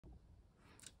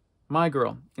My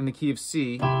Girl in the key of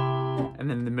C, and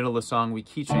then in the middle of the song we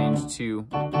key change to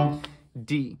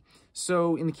D.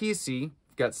 So in the key of C,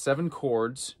 we've got 7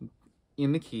 chords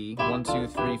in the key. 1, 2,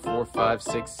 3, 4, 5,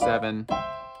 6, 7,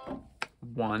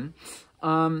 1.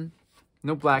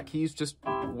 No black keys, just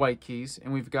white keys.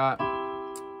 And we've got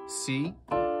C,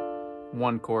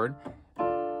 1 chord.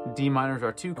 D minor is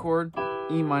our 2 chord.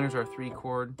 E minor is our 3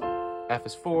 chord. F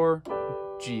is 4.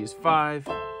 G is 5.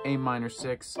 A minor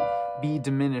 6. B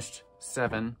diminished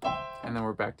 7. And then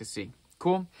we're back to C.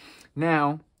 Cool?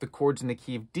 Now, the chords in the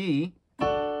key of D.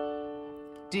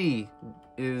 D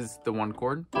is the 1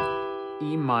 chord.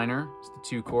 E minor is the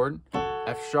 2 chord.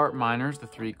 F sharp minor is the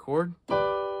 3 chord.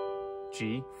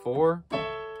 G, 4.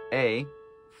 A,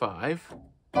 5.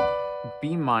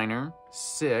 B minor,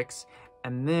 6.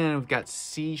 And then we've got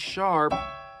C sharp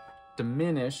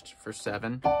diminished for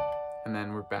 7. And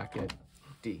then we're back at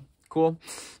D. Cool?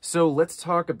 So let's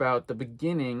talk about the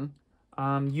beginning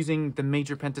using the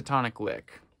major pentatonic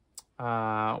lick.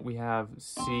 We have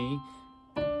C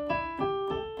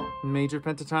major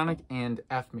pentatonic and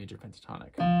F major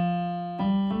pentatonic.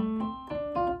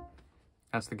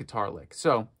 That's the guitar lick.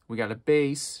 So we got a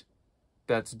bass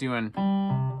that's doing...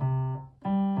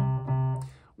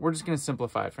 We're just going to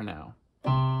simplify it for now.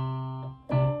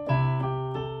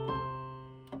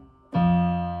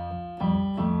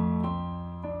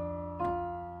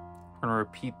 We're going to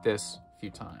repeat this a few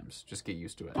times. Just get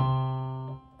used to it.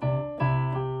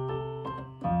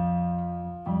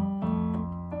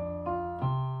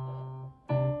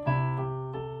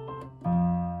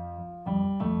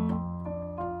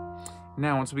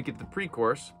 Now, once we get the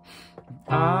pre-chorus,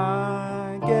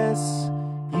 I guess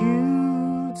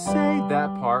you'd say that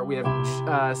part. We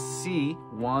have C,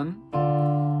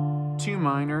 1, 2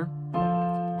 minor,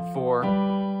 4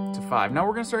 to 5. Now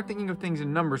we're going to start thinking of things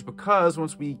in numbers because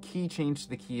once we key change to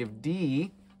the key of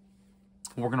D,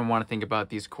 we're going to want to think about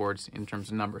these chords in terms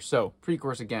of numbers. So,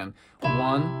 pre-chorus again.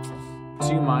 1,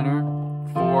 2 minor,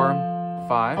 4,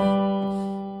 5.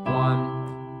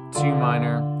 1, 2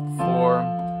 minor,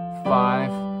 4,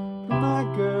 5. My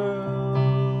girl,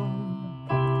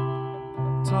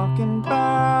 talking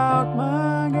about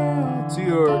my girl.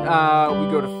 We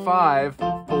go to 5,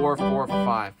 4, 4,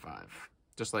 5, 5.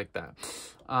 Just like that.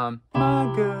 My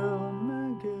girl,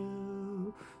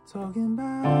 talking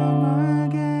about my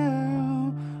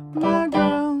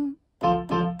girl.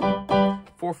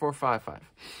 4, 4, 5,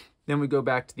 5. Then we go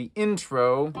back to the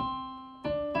intro.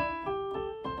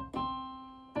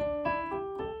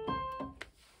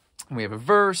 We have a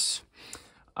verse,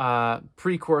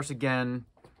 pre-chorus again,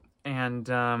 and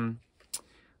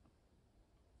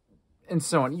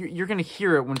so on. You're going to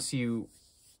hear it once you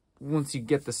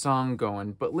get the song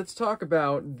going. But let's talk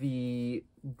about the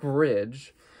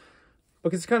bridge,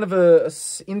 because it's kind of a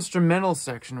instrumental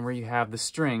section where you have the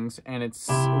strings, and it's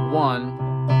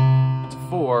 1 to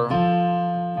 4,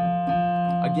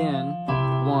 again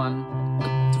 1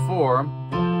 to 4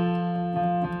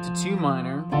 to 2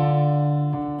 minor.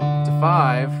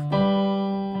 5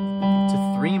 to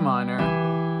 3 minor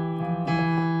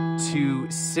to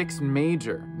 6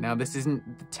 major. Now this isn't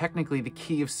technically the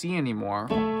key of C anymore.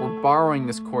 We're borrowing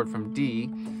this chord from D.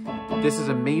 This is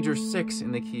a major 6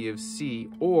 in the key of C,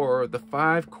 or the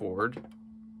 5 chord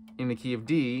in the key of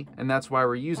D, and that's why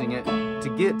we're using it to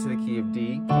get to the key of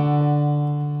D.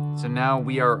 So now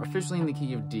we are officially in the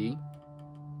key of D,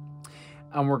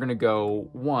 and we're gonna go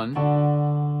 1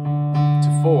 to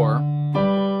 4,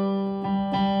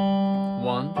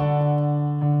 1,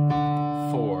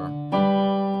 4.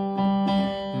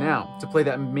 Now, to play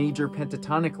that major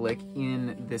pentatonic lick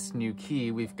in this new key,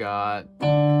 we've got...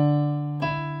 And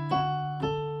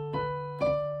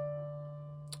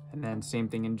then same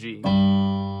thing in G.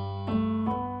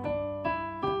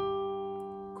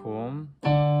 Cool.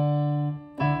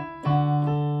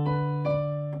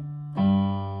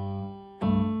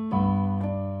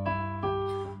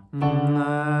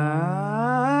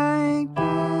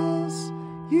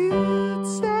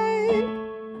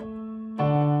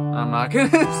 I'm not gonna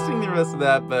sing the rest of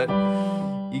that, but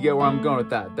you get where I'm going with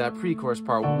that. That pre-chorus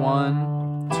part,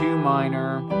 1, 2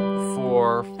 minor,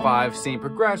 4, 5, same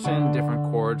progression,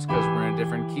 different chords because we're in a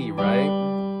different key, right?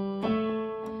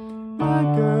 My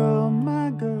girl,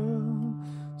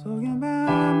 talking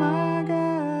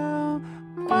about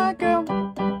my girl.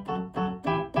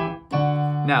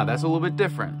 Now that's a little bit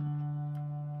different.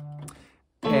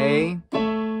 A,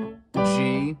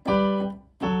 G,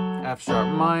 F sharp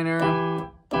minor,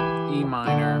 E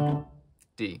minor,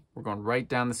 D. We're going right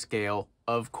down the scale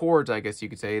of chords, I guess you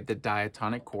could say, the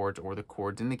diatonic chords or the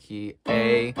chords in the key.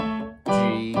 A,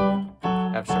 G,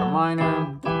 F sharp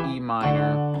minor, E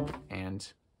minor,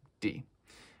 and D.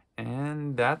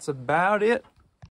 And that's about it.